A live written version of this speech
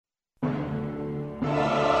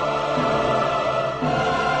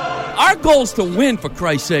Our goal's to win, for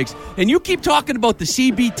Christ's sakes. And you keep talking about the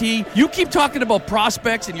CBT. You keep talking about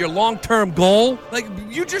prospects and your long-term goal. Like,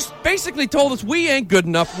 you just basically told us we ain't good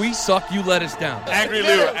enough. We suck. You let us down. Angry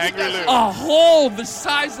Lou. A hole the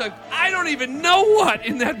size of I don't even know what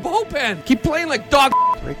in that bullpen. Keep playing like dog.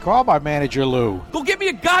 Great call by manager Lou. Go get me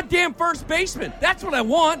a goddamn first baseman. That's what I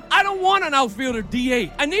want. I don't want an outfielder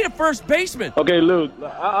DH. I need a first baseman. Okay, Lou,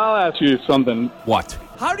 I'll ask you something. What?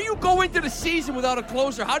 How do you go into the season without a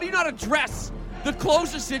closer? How do you not address the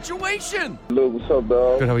closer situation? Lou, what's up,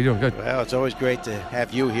 dog? Good, how are you doing? Good. Well, it's always great to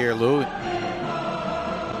have you here, Lou.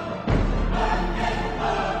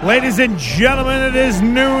 Ladies and gentlemen, it is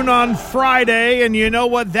noon on Friday, and you know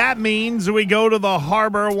what that means. We go to the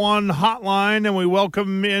Harbor One hotline, and we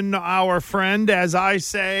welcome in our friend, as I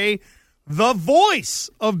say, the voice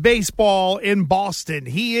of baseball in Boston.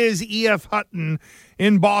 He is E.F. Hutton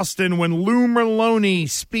in Boston. When Lou Merloni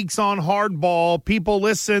speaks on hardball, people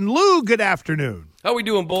listen. Lou, good afternoon. How we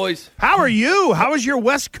doing, boys? How are you? How was your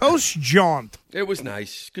West Coast jaunt? It was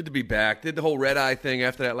nice. Good to be back. Did the whole red eye thing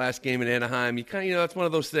after that last game in Anaheim. You kind of, it's one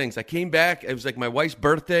of those things. I came back. It was like my wife's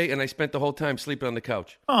birthday, and I spent the whole time sleeping on the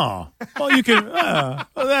couch. Oh, well, you can.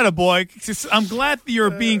 That a boy. I'm glad that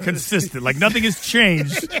you're being consistent. Like nothing has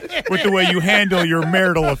changed with the way you handle your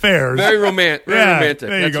marital affairs. Very romantic. There you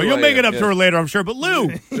That's go. who You'll I make am. it up to her later, I'm sure. But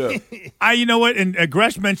Lou, Yeah. you know what? And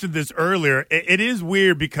Gresh mentioned this earlier. It is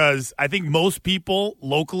weird because I think most people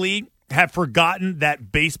locally have forgotten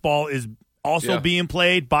that baseball is also being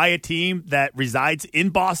played by a team that resides in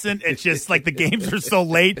Boston. It's just like the games are so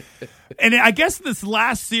late. And I guess this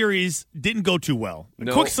last series didn't go too well.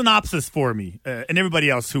 No. Quick synopsis for me and everybody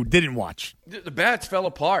else who didn't watch. The bats fell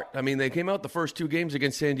apart. I mean, they came out the first two games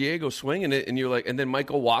against San Diego swinging it, and you're like, and then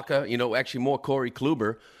Michael Wacha, actually more Corey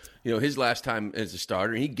Kluber, his last time as a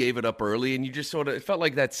starter, and he gave it up early, and you just sort of, it felt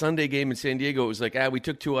like that Sunday game in San Diego. It was like, we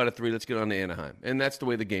took 2 out of 3, let's get on to Anaheim. And that's the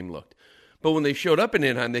way the game looked. But when they showed up in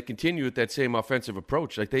Anaheim, they continued with that same offensive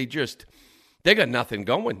approach. Like they got nothing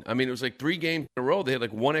going. I mean, it was like 3 games in a row. They had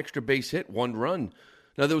like 1 extra base hit, 1 run.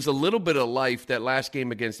 Now, there was a little bit of life that last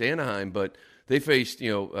game against Anaheim, but they faced,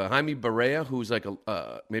 Jaime Barrea, who's like,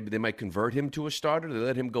 maybe they might convert him to a starter. They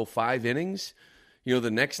let him go 5 innings. The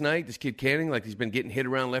next night, this kid Canning, like he's been getting hit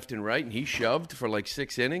around left and right, and he shoved for like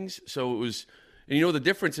 6 innings. So it was, and the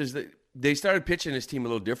difference is that they started pitching this team a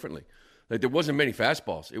little differently. Like there wasn't many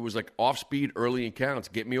fastballs. It was like off speed early in counts,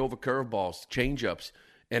 get me over curveballs, changeups,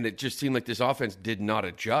 and it just seemed like this offense did not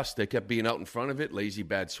adjust. They kept being out in front of it, lazy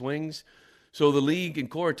bad swings. So the league, and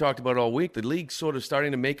Cora talked about all week, the league's sort of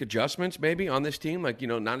starting to make adjustments maybe on this team, like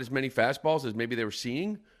not as many fastballs as maybe they were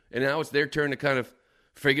seeing, and now it's their turn to kind of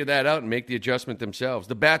figure that out and make the adjustment themselves.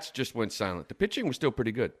 The bats just went silent. The pitching was still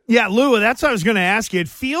pretty good. Yeah, Lou, that's what I was going to ask you. It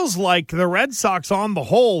feels like the Red Sox on the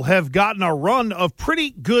whole have gotten a run of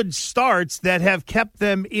pretty good starts that have kept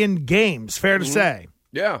them in games, fair to say.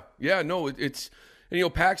 Yeah, no, it's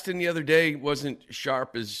Paxton the other day wasn't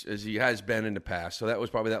sharp as he has been in the past, so that was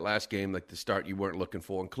probably that last game, like the start you weren't looking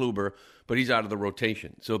for, and Kluber, but he's out of the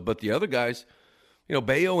rotation. So, but the other guys,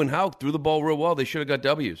 Bayo and Houck threw the ball real well. They should have got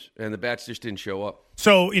W's, and the bats just didn't show up.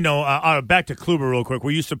 So, back to Kluber real quick. Were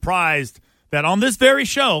you surprised that on this very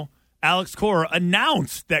show, Alex Cora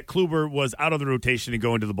announced that Kluber was out of the rotation and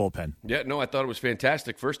going to the bullpen? Yeah, no, I thought it was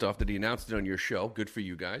fantastic, first off, that he announced it on your show. Good for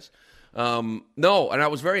you guys. No, and I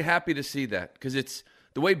was very happy to see that because it's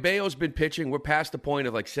the way Bayo's been pitching, we're past the point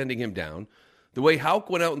of, like, sending him down. The way Houck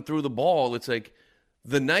went out and threw the ball, it's like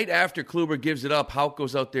the night after Kluber gives it up, Houck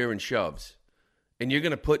goes out there and shoves. And you're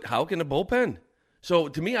going to put Houck in the bullpen? So,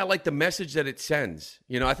 to me, I like the message that it sends.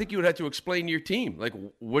 I think you would have to explain to your team, like,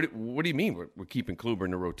 what do you mean we're keeping Kluber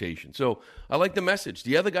in the rotation? So, I like the message.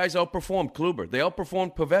 The other guys outperformed Kluber. They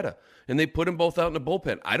outperformed Pivetta, and they put them both out in the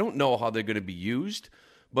bullpen. I don't know how they're going to be used,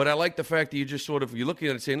 but I like the fact that you just sort of, you're looking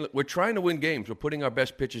at it saying, look, we're trying to win games. We're putting our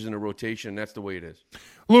best pitchers in the rotation, and that's the way it is.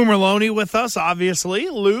 Lou Merloni with us, obviously.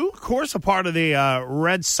 Lou, of course, a part of the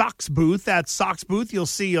Red Sox booth. That Sox booth, you'll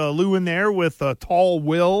see Lou in there with Tall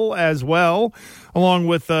Will as well, along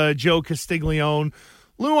with Joe Castiglione.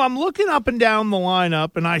 Lou, I'm looking up and down the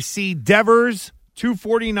lineup, and I see Devers,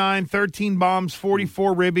 249, 13 bombs,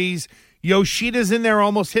 44 ribbies. Yoshida's in there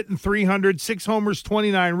almost hitting 300, 6 homers,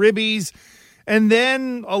 29 ribbies. And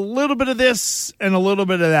then a little bit of this and a little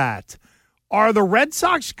bit of that. Are the Red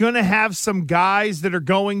Sox going to have some guys that are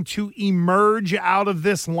going to emerge out of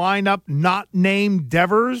this lineup not named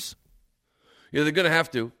Devers? Yeah, they're going to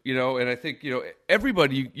have to, and I think,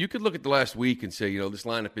 everybody, you could look at the last week and say, this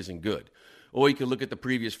lineup isn't good. Or you could look at the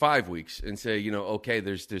previous 5 weeks and say, okay,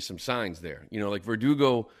 there's some signs there. Like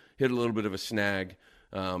Verdugo hit a little bit of a snag.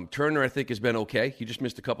 Turner, I think, has been okay. He just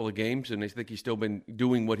missed a couple of games, and I think he's still been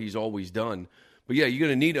doing what he's always done. But, yeah, you're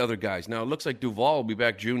going to need other guys. Now, it looks like Duvall will be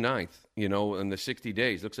back June 9th, in the 60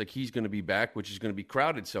 days. Looks like he's going to be back, which is going to be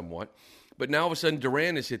crowded somewhat. But now, all of a sudden,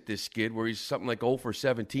 Duran has hit this skid where he's something like 0 for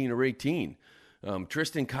 17 or 18.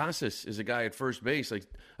 Tristan Casas is a guy at first base. Like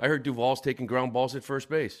I heard Duvall's taking ground balls at first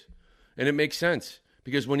base. And it makes sense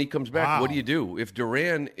because when he comes back, what do you do? If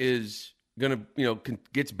Duran is going to,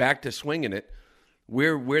 gets back to swinging it,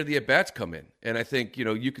 where the at-bats come in. And I think,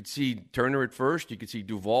 you could see Turner at first. You could see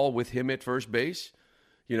Duvall with him at first base,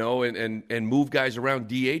 and move guys around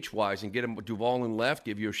DH-wise and get him Duvall in left,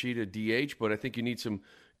 give Yoshida DH. But I think you need some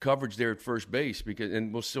coverage there at first base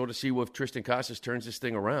and we'll sort of see if Tristan Casas turns this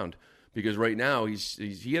thing around. Because right now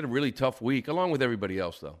he had a really tough week, along with everybody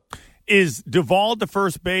else, though. Is Duvall to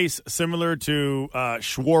first base similar to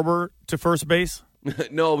Schwarber to first base?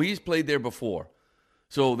 No, he's played there before.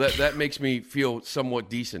 So that makes me feel somewhat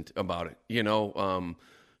decent about it,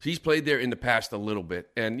 he's played there in the past a little bit.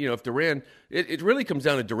 And, if Duran – it really comes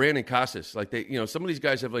down to Duran and Casas. Like, some of these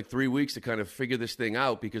guys have like 3 weeks to kind of figure this thing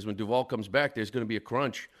out because when Duvall comes back, there's going to be a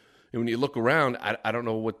crunch. And when you look around, I don't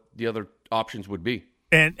know what the other options would be.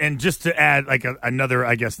 And just to add like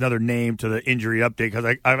another name to the injury update, because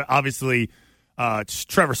I obviously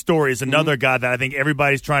Trevor Story is another guy that I think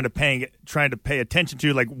everybody's trying to pay attention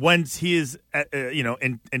to. Like when's his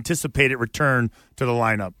anticipated return to the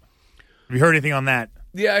lineup? Have you heard anything on that?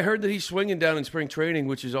 Yeah, I heard that he's swinging down in spring training,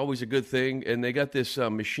 which is always a good thing. And they got this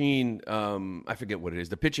machine, I forget what it is,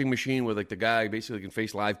 the pitching machine where like the guy basically can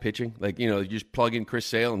face live pitching. Like, you just plug in Chris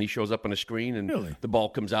Sale and he shows up on a screen and the ball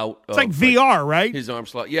comes out. It's like VR, right? His arm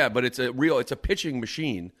slot. Yeah, but it's a pitching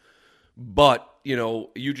machine. But,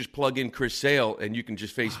 you just plug in Chris Sale and you can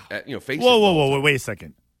just face Whoa, wait a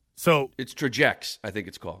second. So it's Trajex, I think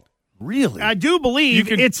it's called. Really? I do believe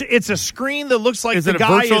it's a screen that looks like the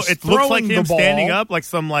guy is it throwing looks like the him ball. standing up like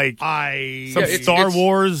some Star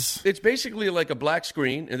Wars. It's basically like a black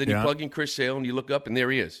screen, and then you plug in Chris Sale and you look up, and there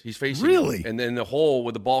he is. He's facing really, him. And then the hole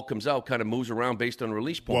where the ball comes out kind of moves around based on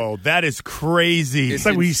release point. Whoa, that is crazy! It's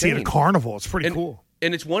like what you see at a carnival. It's pretty cool.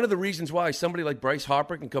 And it's one of the reasons why somebody like Bryce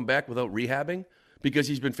Harper can come back without rehabbing. Because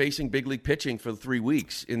he's been facing big league pitching for 3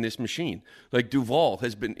 weeks in this machine. Like Duvall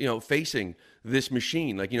has been, facing this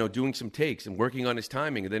machine, like, doing some takes and working on his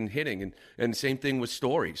timing and then hitting. And the same thing with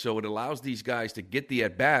Story. So it allows these guys to get the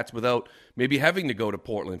at-bats without maybe having to go to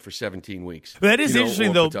Portland for 17 weeks. That is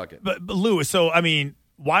interesting, though. But Lou, so, I mean,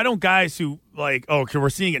 why don't guys who, like, we're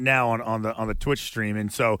seeing it now on the Twitch stream.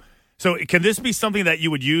 And so can this be something that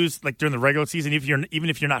you would use, like, during the regular season, even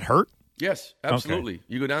if you're not hurt? Yes, absolutely. Okay.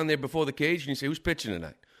 You go down there before the cage and you say, who's pitching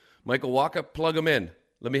tonight? Michael Walker, plug him in.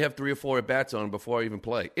 Let me have 3 or 4 at-bats on him before I even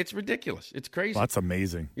play. It's ridiculous. It's crazy. Well, that's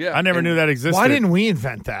amazing. Yeah, I never knew that existed. Why didn't we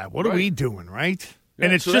invent that? What are we doing, right? Yeah,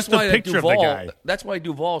 and it's so just a picture of the guy. That's why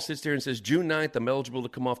Duvall sits there and says, June 9th, I'm eligible to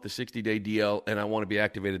come off the 60-day DL, and I want to be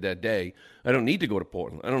activated that day. I don't need to go to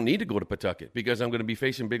Portland. I don't need to go to Pawtucket because I'm going to be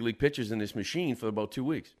facing big league pitchers in this machine for about 2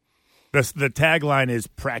 weeks. The tagline is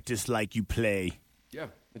practice like you play. Yeah.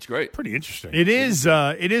 It's great. Pretty interesting. It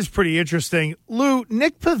is pretty interesting. Lou,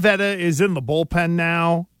 Nick Pivetta is in the bullpen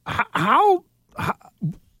now. How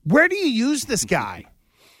where do you use this guy?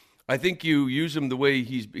 I think you use him the way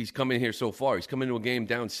he's come in here so far. He's come into a game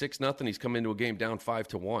down 6-0. He's come into a game down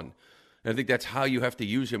 5-1. And I think that's how you have to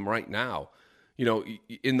use him right now.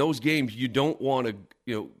 In those games, you don't want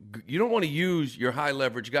to use your high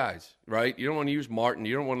leverage guys, right? You don't want to use Martin.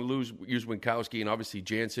 You don't want to use Winkowski and obviously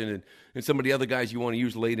Jansen and some of the other guys you want to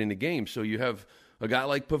use late in the game. So you have a guy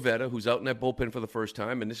like Pivetta who's out in that bullpen for the first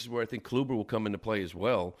time, and this is where I think Kluber will come into play as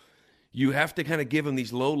well. You have to kind of give him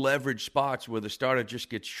these low leverage spots where the starter just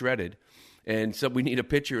gets shredded, and so we need a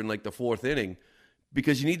pitcher in like the 4th inning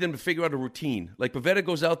because you need them to figure out a routine. Like Pivetta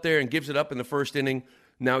goes out there and gives it up in the 1st inning.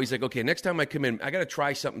 Now he's like, okay, next time I come in, I got to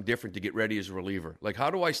try something different to get ready as a reliever. Like,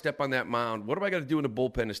 how do I step on that mound? What do I got to do in the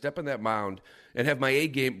bullpen to step on that mound and have my A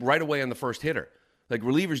game right away on the first hitter? Like,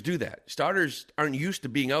 relievers do that. Starters aren't used to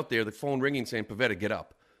being out there, the phone ringing saying, Pivetta, get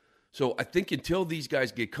up. So I think until these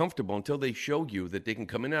guys get comfortable, until they show you that they can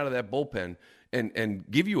come in out of that bullpen and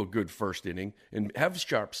give you a good 1st inning and have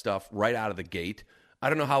sharp stuff right out of the gate, I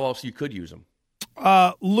don't know how else you could use them.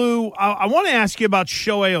 Lou, I want to ask you about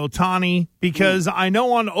Shohei Ohtani because I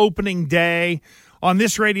know on opening day on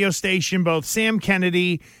this radio station, both Sam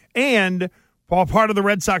Kennedy and part of the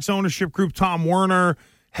Red Sox ownership group, Tom Werner,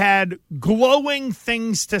 had glowing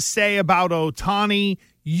things to say about Ohtani.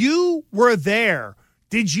 You were there.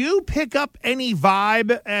 Did you pick up any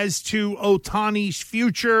vibe as to Ohtani's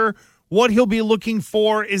future? what he'll be looking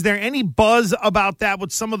for? Is there any buzz about that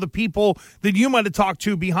with some of the people that you might have talked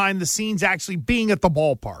to behind the scenes actually being at the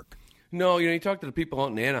ballpark? No, you talk to the people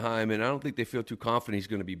out in Anaheim, and I don't think they feel too confident he's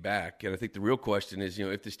going to be back. And I think the real question is,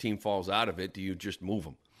 if this team falls out of it, do you just move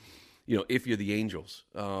him? If you're the Angels.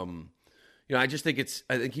 I just think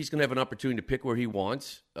I think he's going to have an opportunity to pick where he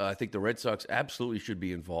wants. I think the Red Sox absolutely should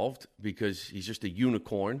be involved because he's just a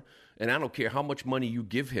unicorn. And I don't care how much money you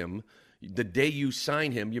give him. The day you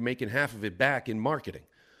sign him, you're making half of it back in marketing.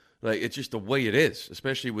 Like, it's just the way it is,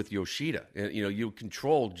 especially with Yoshida. And, you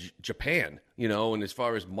control Japan, and as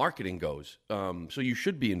far as marketing goes. So you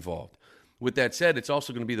should be involved. With that said, it's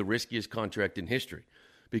also going to be the riskiest contract in history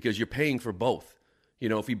because you're paying for both.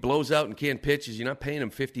 If he blows out and can't pitch, you're not paying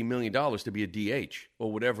him $50 million to be a DH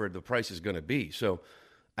or whatever the price is going to be. So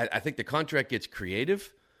I think the contract gets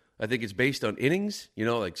creative. I think it's based on innings,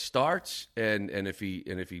 like starts. And if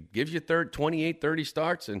he gives you 28, 30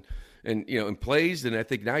 starts and plays, then I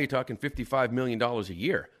think now you're talking $55 million a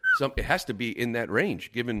year. So it has to be in that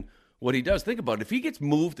range given what he does. Think about it. If he gets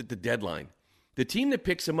moved at the deadline, the team that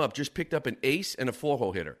picks him up just picked up an ace and a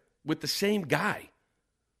 4-hole hitter with the same guy.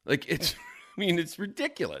 Like, it's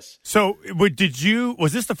ridiculous. So,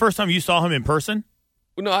 was this the first time you saw him in person?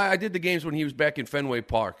 No, I did the games when he was back in Fenway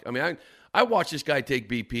Park. I watched this guy take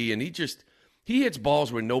BP, and he hits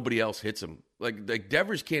balls where nobody else hits them. Like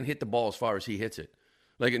Devers can't hit the ball as far as he hits it.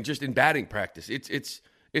 And just in batting practice,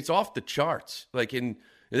 it's off the charts. And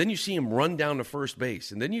then you see him run down to first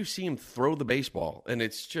base, and then you see him throw the baseball, and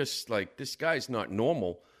it's just like, this guy's not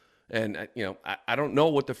normal. And I don't know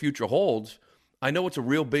what the future holds. I know it's a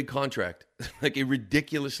real big contract, like a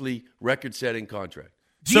ridiculously record-setting contract.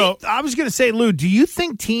 I was going to say, Lou, do you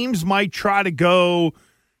think teams might try to go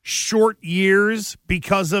short years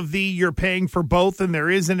because of you're paying for both and there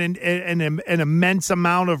is an immense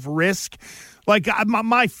amount of risk?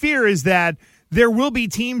 My fear is that there will be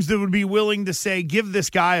teams that would be willing to say, give this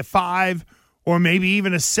guy a 5 or maybe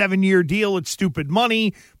even a 7-year deal at stupid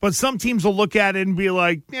money. But some teams will look at it and be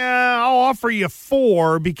like, yeah, I'll offer you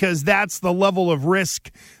 4 because that's the level of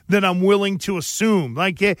risk that I'm willing to assume.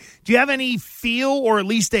 Do you have any feel or at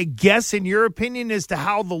least a guess in your opinion as to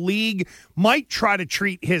how the league might try to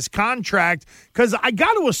treat his contract? Because I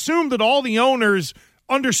got to assume that all the owners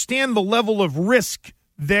understand the level of risk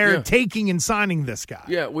they're taking in signing this guy.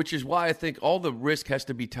 Yeah, which is why I think all the risk has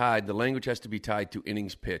to be tied, the language has to be tied to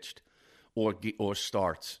innings pitched. Or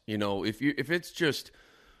starts, if it's just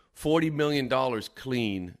 $40 million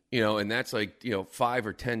clean, and that's 5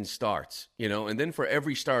 or 10 starts, and then for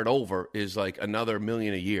every start over is another $1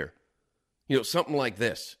 million a year, something like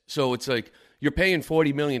this. So it's you're paying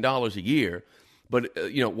 $40 million a year, but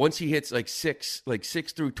once he hits 6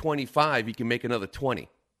 through 25, he can make another 20.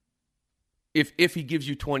 If he gives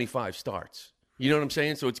you 25 starts, you know what I'm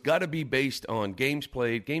saying? So it's got to be based on games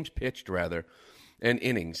pitched rather. And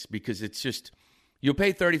innings, because it's just, you'll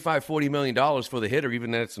pay $35-40 million for the hitter,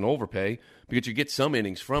 even though it's an overpay, because you get some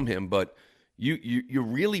innings from him, but you're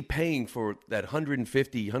really paying for that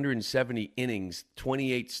 150, 170 innings,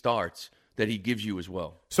 28 starts that he gives you as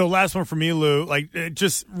well. So last one for me, Lou,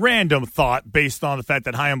 just random thought based on the fact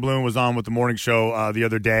that Chaim Bloom was on with the morning show the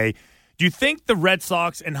other day. Do you think the Red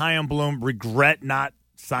Sox and Chaim Bloom regret not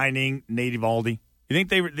signing Nate Eovaldi? You think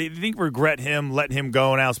they regret him letting him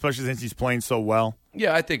go now, especially since he's playing so well?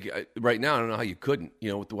 Yeah, I think right now I don't know how you couldn't,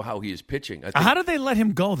 with how he is pitching. I think, how did they let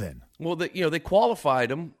him go then? Well, they qualified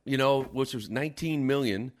him, which was $19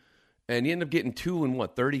 million, and he ended up getting 2 in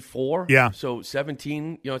 34. Yeah. So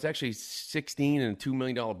 17. It's actually 16 and a $2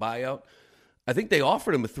 million buyout. I think they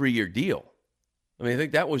offered him a 3-year deal. I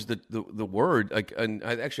think that was the word. And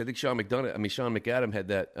I think Sean McAdam had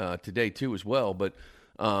that today too as well, but.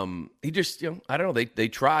 He just, I don't know. They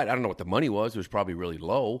tried. I don't know what the money was. It was probably really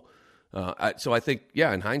low. So I think,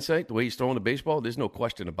 in hindsight, the way he's throwing the baseball, there's no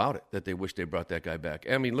question about it that they wish they brought that guy back.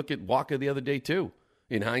 Look at Walker the other day, too.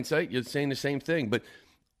 In hindsight, you're saying the same thing. But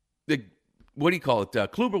what do you call it?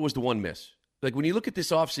 Kluber was the one miss. When you look at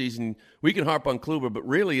this offseason, we can harp on Kluber, but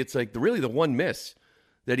really it's really the one miss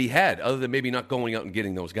that he had, other than maybe not going out and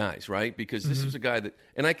getting those guys, right? Because this is a guy that,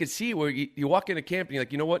 and I could see where you walk into camp and you're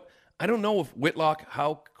like, you know what? I don't know if Whitlock,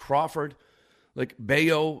 Houck, Crawford,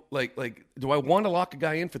 Bayo, do I want to lock a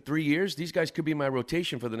guy in for 3 years? These guys could be my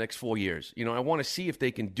rotation for the next 4 years. I want to see if they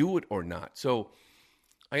can do it or not. So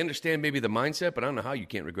I understand maybe the mindset, but I don't know how you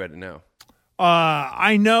can't regret it now.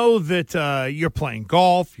 I know that you're playing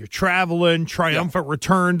golf, you're traveling, triumphant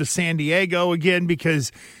return to San Diego again,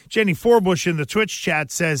 because Jenny Forbush in the Twitch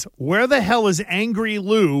chat says, where the hell is Angry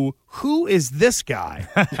Lou? Who is this guy?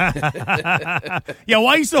 Yeah,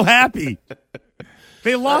 why are you so happy?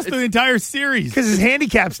 They lost the entire series because his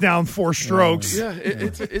handicap's down 4 strokes. Yeah,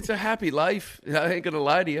 it's a happy life. I ain't gonna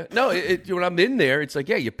lie to you. No, when I'm in there, it's like,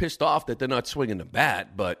 yeah, you're pissed off that they're not swinging the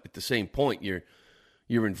bat, but at the same point, you're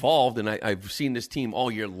involved, and I've seen this team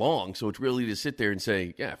all year long, so it's really to sit there and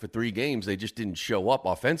say, yeah, for 3 games they just didn't show up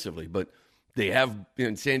offensively, but they have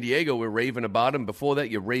in San Diego. We're raving about them. Before that,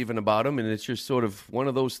 you're raving about them, and it's just sort of one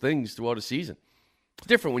of those things throughout a season. It's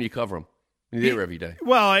different when you cover them. You're there every day.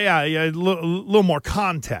 Well, yeah, a little more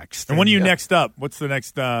context. And when are you next up? What's the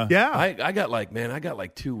next? Yeah, I got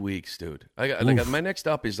like 2 weeks, dude. My next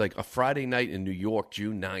up is like a Friday night in New York,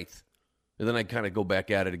 June 9th. And then I kind of go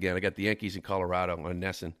back at it again. I got the Yankees in Colorado on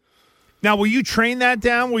Nesson. Now, will you train that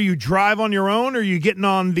down? Will you drive on your own, or are you getting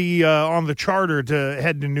on the charter to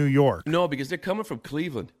head to New York? No, because they're coming from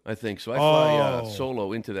Cleveland, I think. So I fly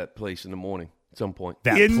solo into that place in the morning at some point.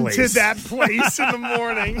 That place in the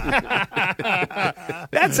morning.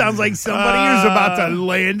 That sounds like somebody who's about to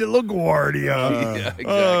land at LaGuardia. Yeah, exactly.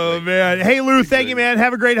 Oh, man. Hey, Lou, thank you, man.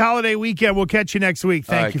 Have a great holiday weekend. We'll catch you next week.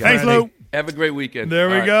 Thank you. Guys. Thanks, Lou. Have a great weekend. There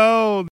we go.